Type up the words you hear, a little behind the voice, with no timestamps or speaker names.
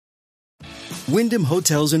Wyndham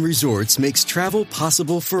Hotels and Resorts makes travel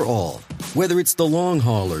possible for all. Whether it's the long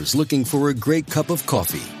haulers looking for a great cup of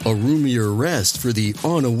coffee, a roomier rest for the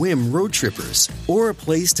on-a-whim road trippers, or a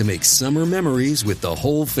place to make summer memories with the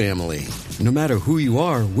whole family. No matter who you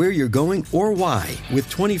are, where you're going, or why, with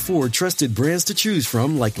 24 trusted brands to choose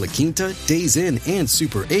from like La Quinta, Days Inn, and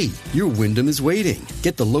Super 8, your Wyndham is waiting.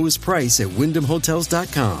 Get the lowest price at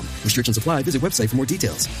WyndhamHotels.com. Restrictions apply. Visit website for more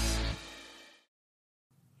details.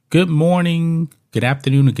 Good morning, good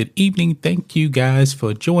afternoon, and good evening. Thank you guys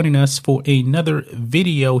for joining us for another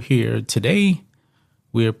video here today.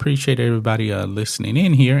 We appreciate everybody listening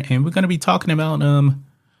in here, and we're going to be talking about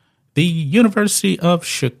the University of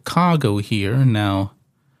Chicago here. Now,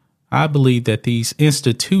 I believe that these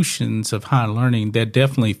institutions of higher learning, they're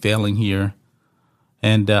definitely failing here,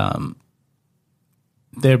 and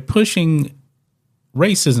they're pushing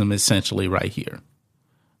racism essentially right here.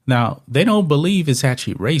 Now, they don't believe it's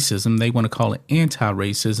actually racism. They want to call it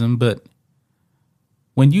anti-racism. But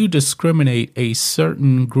when you discriminate a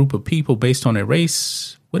certain group of people based on their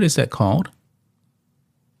race, what is that called?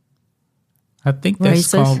 I think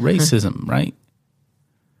that's called racism, right?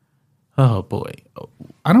 Oh, boy.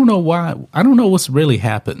 I don't know why. I don't know what's really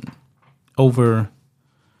happened over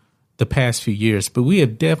the past few years. But we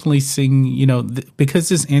have definitely seen, because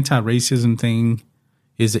this anti-racism thing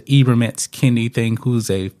is an Ibram X. Kendi thing,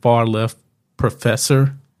 who's a far left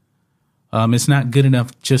professor. It's not good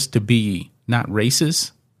enough just to be not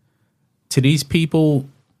racist. To these people,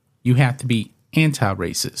 you have to be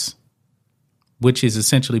anti-racist, which is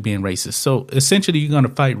essentially being racist. So essentially, you're going to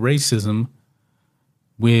fight racism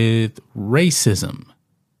with racism.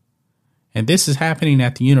 And this is happening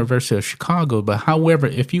at the University of Chicago. But however,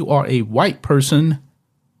 if you are a white person,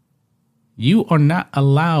 you are not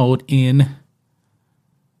allowed in.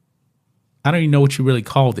 I don't even know what you really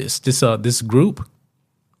call this group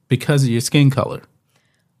because of your skin color.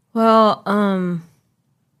 Well,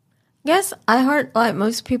 yes, I heard like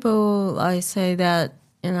most people say that,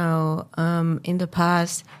 in the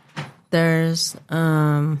past there's,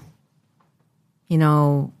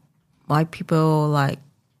 white people like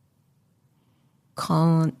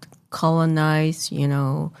colonize,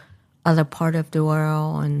 other part of the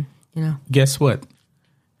world and, Guess what?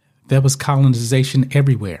 There was colonization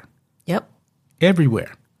everywhere. Yep.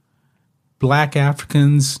 Everywhere. Black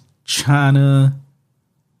Africans, China,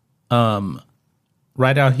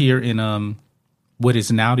 right out here in what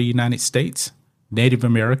is now the United States, Native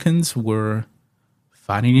Americans were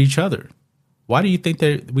fighting each other. Why do you think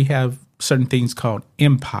that we have certain things called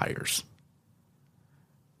empires?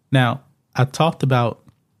 Now, I talked about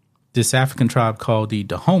this African tribe called the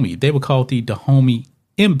Dahomey. They were called the Dahomey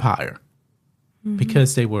Empire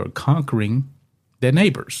because they were conquering their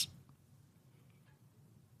neighbors.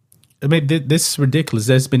 I mean, this is ridiculous.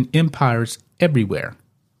 There's been empires everywhere.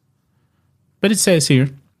 But it says here,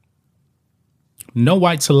 no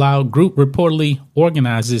whites allowed group reportedly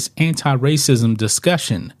organizes anti-racism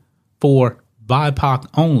discussion for BIPOC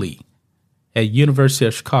only at University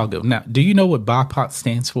of Chicago. Now, do you know what BIPOC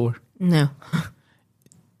stands for? No.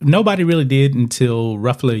 Nobody really did until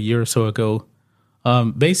roughly a year or so ago.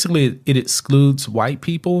 Basically, it excludes white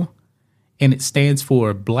people, and it stands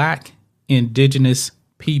for Black, Indigenous,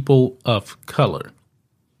 People of Color,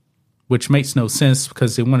 which makes no sense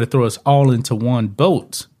because they want to throw us all into one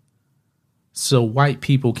boat. So white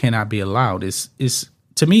people cannot be allowed. It's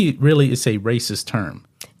to me, really, it's a racist term.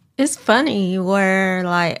 It's funny where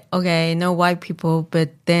no white people,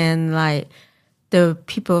 but then the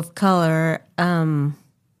people of color,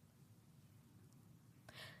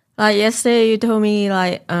 yesterday you told me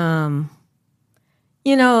Nancy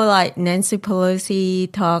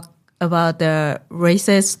Pelosi talked about the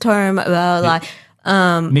racist term about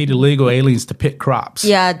need illegal aliens to pick crops.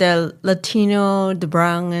 Yeah, the Latino, the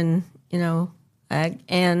brown, and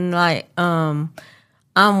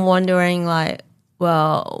I'm wondering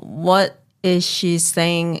what is she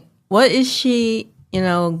saying? What is she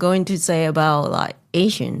going to say about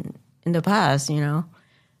Asian in the past?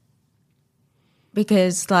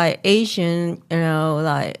 Because Asian,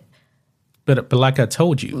 but like I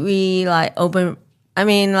told you, we open. I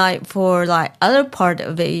mean, for other part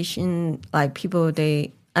of Asian, people,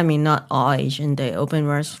 not all Asian, they open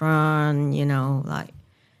restaurant,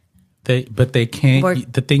 But they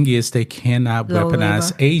can't. The thing is, they cannot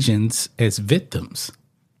weaponize labor. Asians as victims.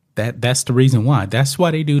 That's the reason why. That's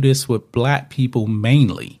why they do this with black people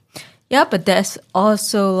mainly. Yeah, but that's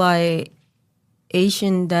also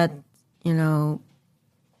Asian that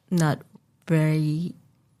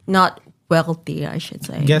not wealthy, I should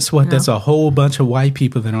say. Guess what? There's a whole bunch of white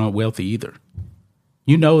people that aren't wealthy either.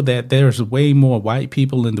 you know that there's way more white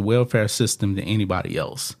people in the welfare system than anybody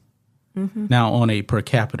else. Now, on a per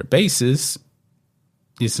capita basis,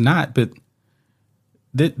 it's not, but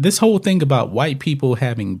this whole thing about white people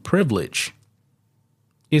having privilege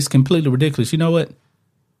is completely ridiculous. You know what?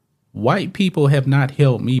 White people have not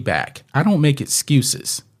held me back. I don't make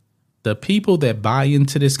excuses. The people that buy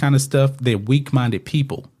into this kind of stuff, they're weak-minded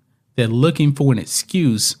people. They're looking for an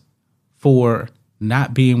excuse for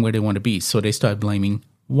not being where they want to be. So they start blaming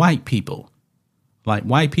white people. Like,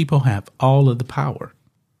 white people have all of the power.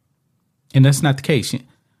 And that's not the case.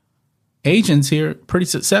 Asians here, pretty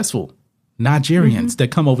successful. Nigerians that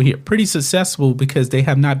come over here, pretty successful because they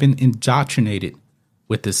have not been indoctrinated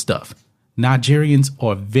with this stuff. Nigerians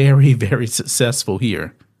are very, very successful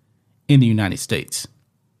here in the United States.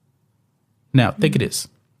 Now, think of this.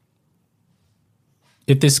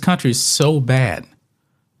 If this country is so bad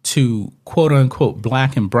to quote unquote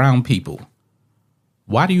black and brown people,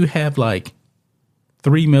 why do you have like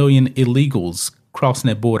 3 million illegals crossing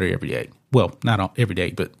that border every day? Well, not every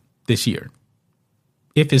day, but this year.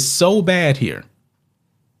 If it's so bad here,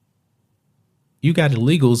 you got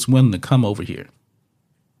illegals willing to come over here.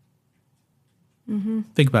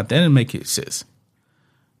 Think about that and make it sense.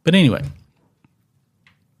 But anyway,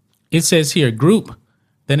 it says here, a group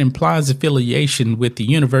that implies affiliation with the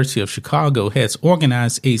University of Chicago has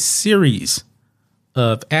organized a series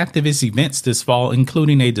of activist events this fall,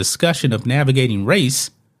 including a discussion of navigating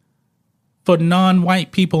race for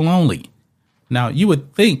non-white people only. Now, you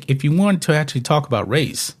would think if you wanted to actually talk about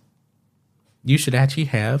race, you should actually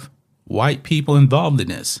have white people involved in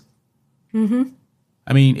this.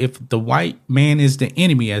 I mean, if the white man is the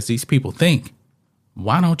enemy, as these people think,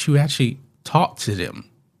 why don't you actually talk to them?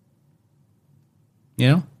 You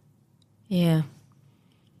know? Yeah.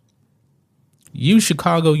 U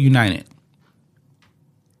Chicago United,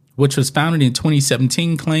 which was founded in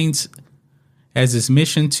 2017, claims as its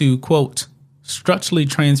mission to, quote, structurally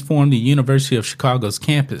transform the University of Chicago's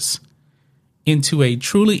campus into a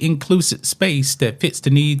truly inclusive space that fits the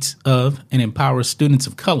needs of and empowers students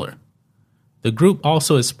of color. The group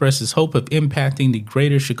also expresses hope of impacting the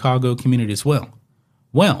greater Chicago community as well.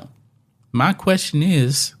 Well, my question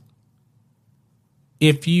is,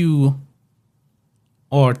 if you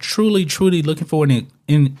are truly looking for an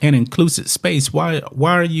inclusive space, why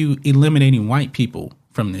are you eliminating white people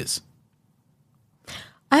from this?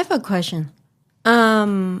 I have a question.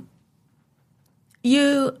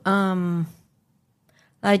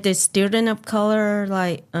 Like the student of color,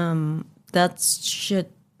 like that should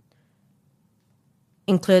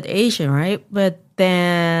include Asian, right? But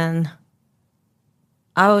then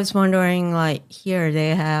I was wondering, like here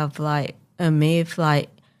they have like a myth, like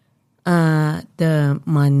the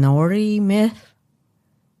minority myth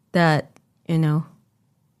that, you know,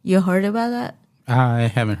 you heard about that? I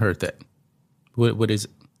haven't heard that. What is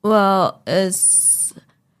it? Well, I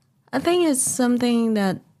think it's something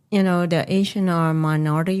that, you know, the Asian are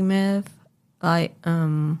minority myth. Like,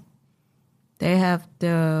 they have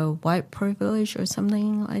the white privilege or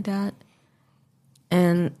something like that.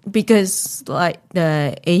 And because, like,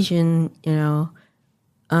 the Asian, you know,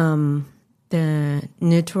 the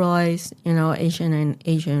neutralized, you know, Asian and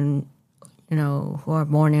Asian, you know, who are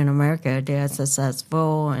born in America, they are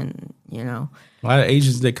successful and, you know. A lot of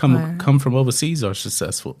Asians that come from overseas are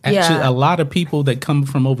successful. Actually, a lot of people that come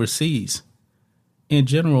from overseas, in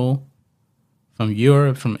general, from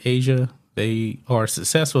Europe, from Asia, they are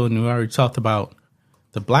successful. And we already talked about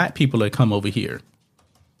the black people that come over here.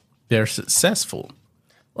 They're successful.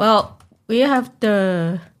 Well, we have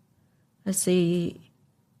the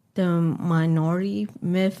minority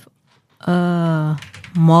myth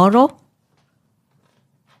model.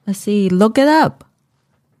 Look it up.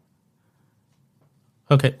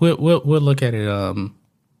 Okay, we'll look at it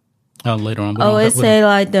later on. It say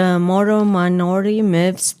like the model minority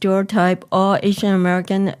myth stereotype all Asian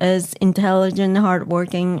American as intelligent,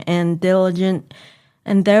 hardworking, and diligent,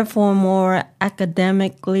 and therefore more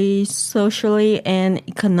academically, socially, and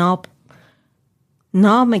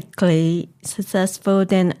economically successful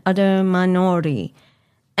than other minority.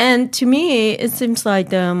 And to me, it seems like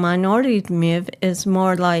the minority myth is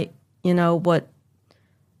more like, you know, what,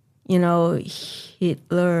 you know,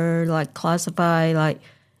 Hitler like classified, like,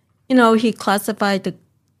 you know, he classified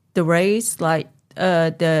the race like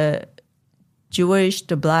the Jewish,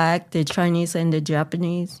 the black, the Chinese, and the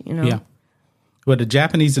Japanese, you know. Yeah. Well, the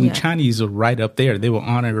Japanese and Chinese are right up there. They were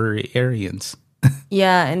honorary Aryans.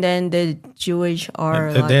 Yeah, and then the Jewish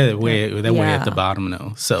are they're way at the bottom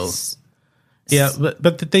now. So, yeah,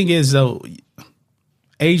 but the thing is, though,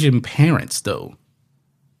 Asian parents, though,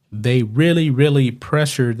 they really, really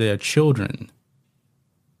pressure their children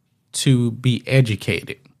to be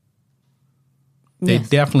educated. They Yes.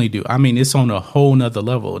 definitely do. I mean, it's on a whole nother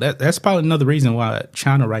level. That's probably another reason why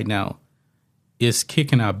China right now is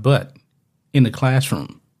kicking our butt in the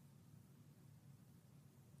classroom.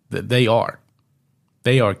 That they are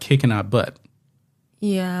kicking our butt.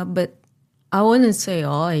 Yeah, but I wouldn't say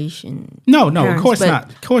all Asian. No, of parents, course but- not.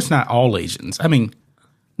 Of course not all Asians. I mean,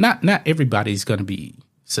 not everybody's going to be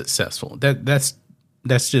successful. That's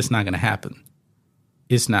just not going to happen.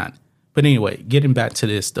 It's not. But anyway, getting back to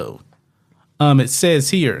this though. It says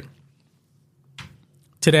here,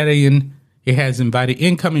 to that end, it has invited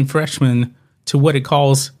incoming freshmen to what it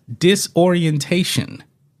calls disorientation,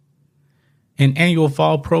 an annual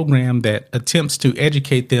fall program that attempts to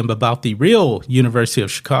educate them about the real University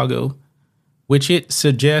of Chicago, which it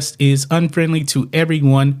suggests is unfriendly to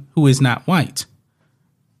everyone who is not white.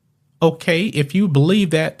 Okay, if you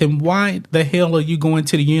believe that, then why the hell are you going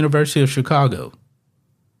to the University of Chicago?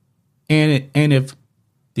 And if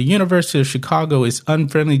the University of Chicago is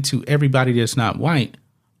unfriendly to everybody that's not white,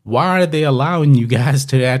 why are they allowing you guys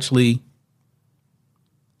to actually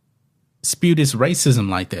spew this racism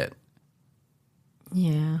like that?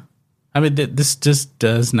 Yeah. I mean, this just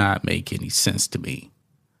does not make any sense to me.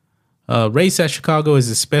 Race at Chicago is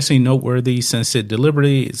especially noteworthy since it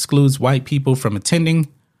deliberately excludes white people from attending.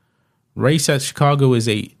 Race at Chicago is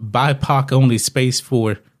a BIPOC-only space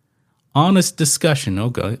for honest discussion.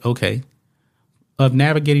 Okay. Of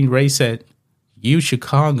navigating race at U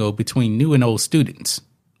Chicago between new and old students.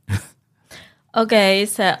 Okay,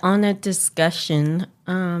 so on a discussion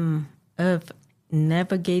of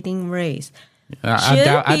navigating race.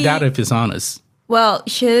 I doubt if it's honest. Well,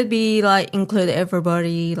 should it be like include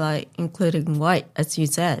everybody, like including white, as you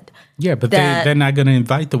said? Yeah, but That- they're not going to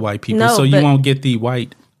invite the white people, No, so you but- won't get the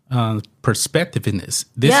white perspective in this.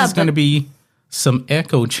 This Yeah, is going to but- be some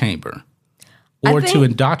echo chamber, I or to think-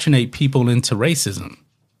 indoctrinate people into racism.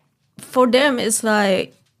 For them, it's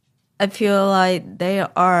like I feel like they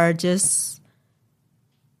are just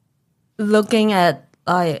looking at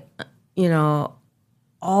like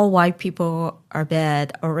all white people are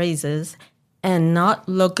bad or racist, and not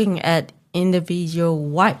looking at individual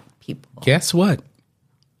white people. Guess what?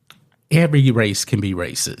 Every race can be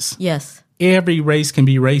racist. Yes, Every race can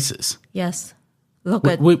be racist. yes. Look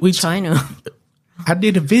at we- China. I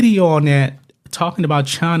did a video on that talking about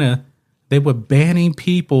China. They were banning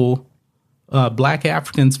people, black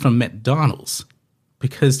Africans, from McDonald's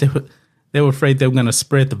because they were afraid they were going to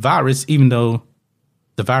spread the virus, even though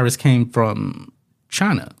the virus came from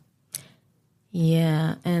China.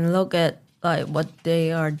 Yeah, and look at like what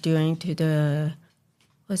they are doing to the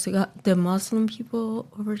the Muslim people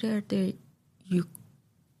over there.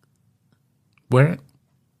 Where?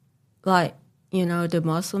 The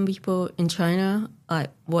Muslim people in China, like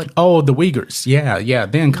what? Oh, the Uyghurs. Yeah.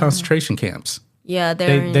 They're in concentration camps. Yeah,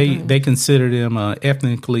 they're They consider them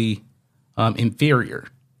ethnically inferior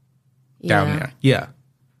down there. Yeah.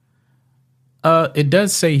 It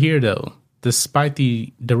does say here, though, despite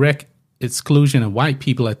the direct exclusion of white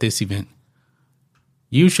people at this event,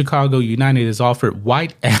 U Chicago United has offered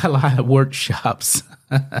white ally workshops.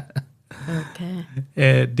 Okay.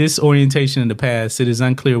 At this orientation in the past, it is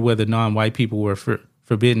unclear whether non-white people were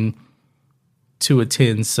forbidden to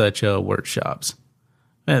attend such workshops.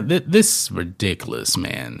 Man, this is ridiculous,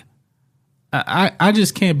 man. I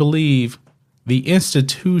just can't believe the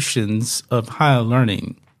institutions of higher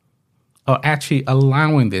learning are actually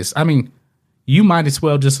allowing this. I mean, you might as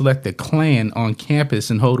well just let the Klan on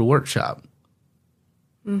campus and hold a workshop.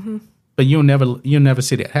 Mm-hmm. But you'll never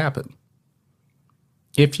see that happen.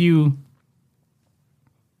 If you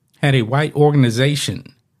had a white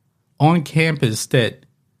organization on campus that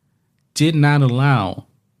did not allow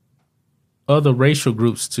other racial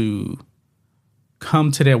groups to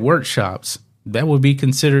come to their workshops, that would be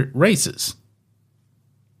considered racist.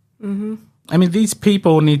 Mm-hmm. I mean, these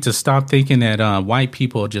people need to stop thinking that white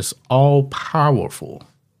people are just all powerful.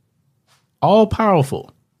 All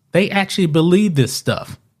powerful. They actually believe this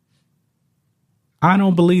stuff. I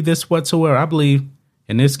don't believe this whatsoever. I believe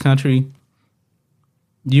in this country,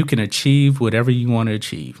 you can achieve whatever you want to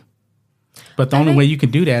achieve. But the only way you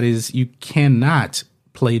can do that is you cannot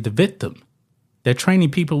play the victim. They're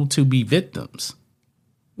training people to be victims.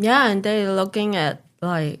 Yeah, and they're looking at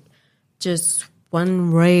like just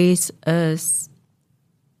one race as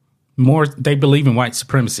More, they believe in white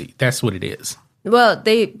supremacy. That's what it is. well,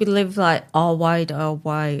 they believe like all white are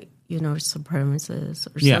white, supremacists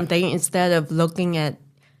or Yeah. something, instead of looking at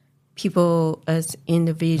people as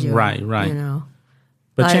individuals. Right.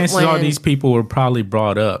 But Like chances are when- these people were probably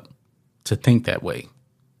brought up to think that way.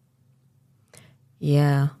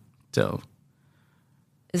 Yeah. So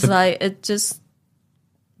It's like it just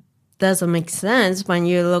doesn't make sense when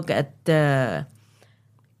you look at the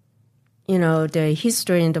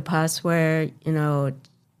history in the past where,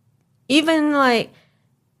 even like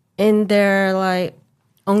in their like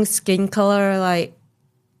own skin color, like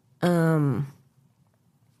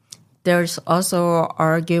there's also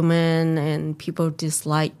argument and people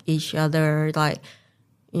dislike each other, like,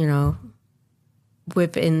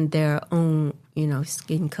 within their own,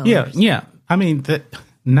 skin color. Yeah. I mean,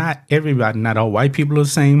 not everybody, not all white people are the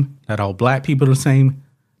same, not all black people are the same,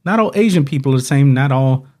 not all Asian people are the same, not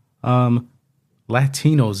all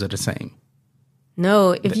Latinos are the same.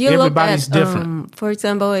 No, if you look Everybody's at, different. For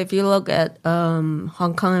example, if you look at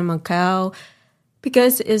Hong Kong and Macau,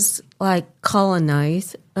 because it's like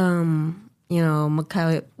colonized,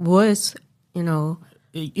 Macau was,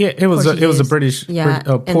 Yeah, it was a British,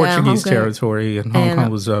 Portuguese territory, and Hong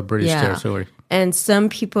Kong was a British territory. And some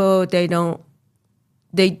people they don't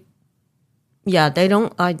like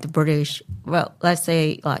the British. Well, let's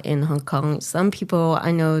say like in Hong Kong, some people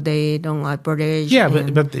I know they don't like British. Yeah,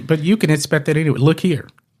 but you can expect that anyway. Look here,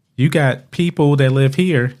 you got people that live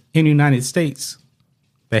here in the United States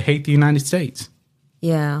that hate the United States.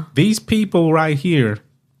 Yeah, these people right here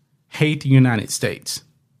hate the United States.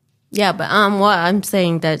 Yeah, but what I'm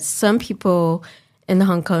saying that some people in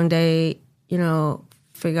Hong Kong, they,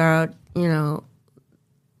 figure out,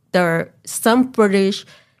 there are some British,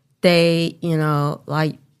 they,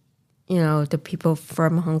 like, the people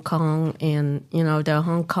from Hong Kong and, the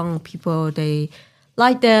Hong Kong people, they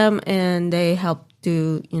like them and they help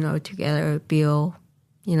to, together build,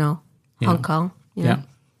 Hong Kong,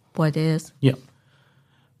 what it is. Yeah.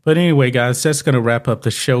 But anyway, guys, that's going to wrap up the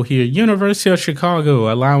show here. University of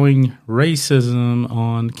Chicago allowing racism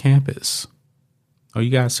on campus. Are you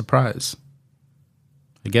guys surprised?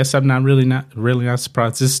 I guess I'm not really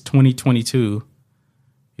surprised. This 2022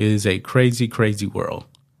 is a crazy, crazy world.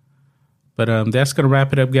 But that's going to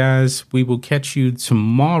wrap it up, guys. We will catch you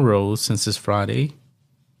tomorrow, since it's Friday,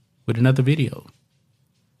 with another video.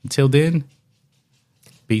 Until then,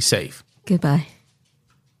 be safe. Goodbye.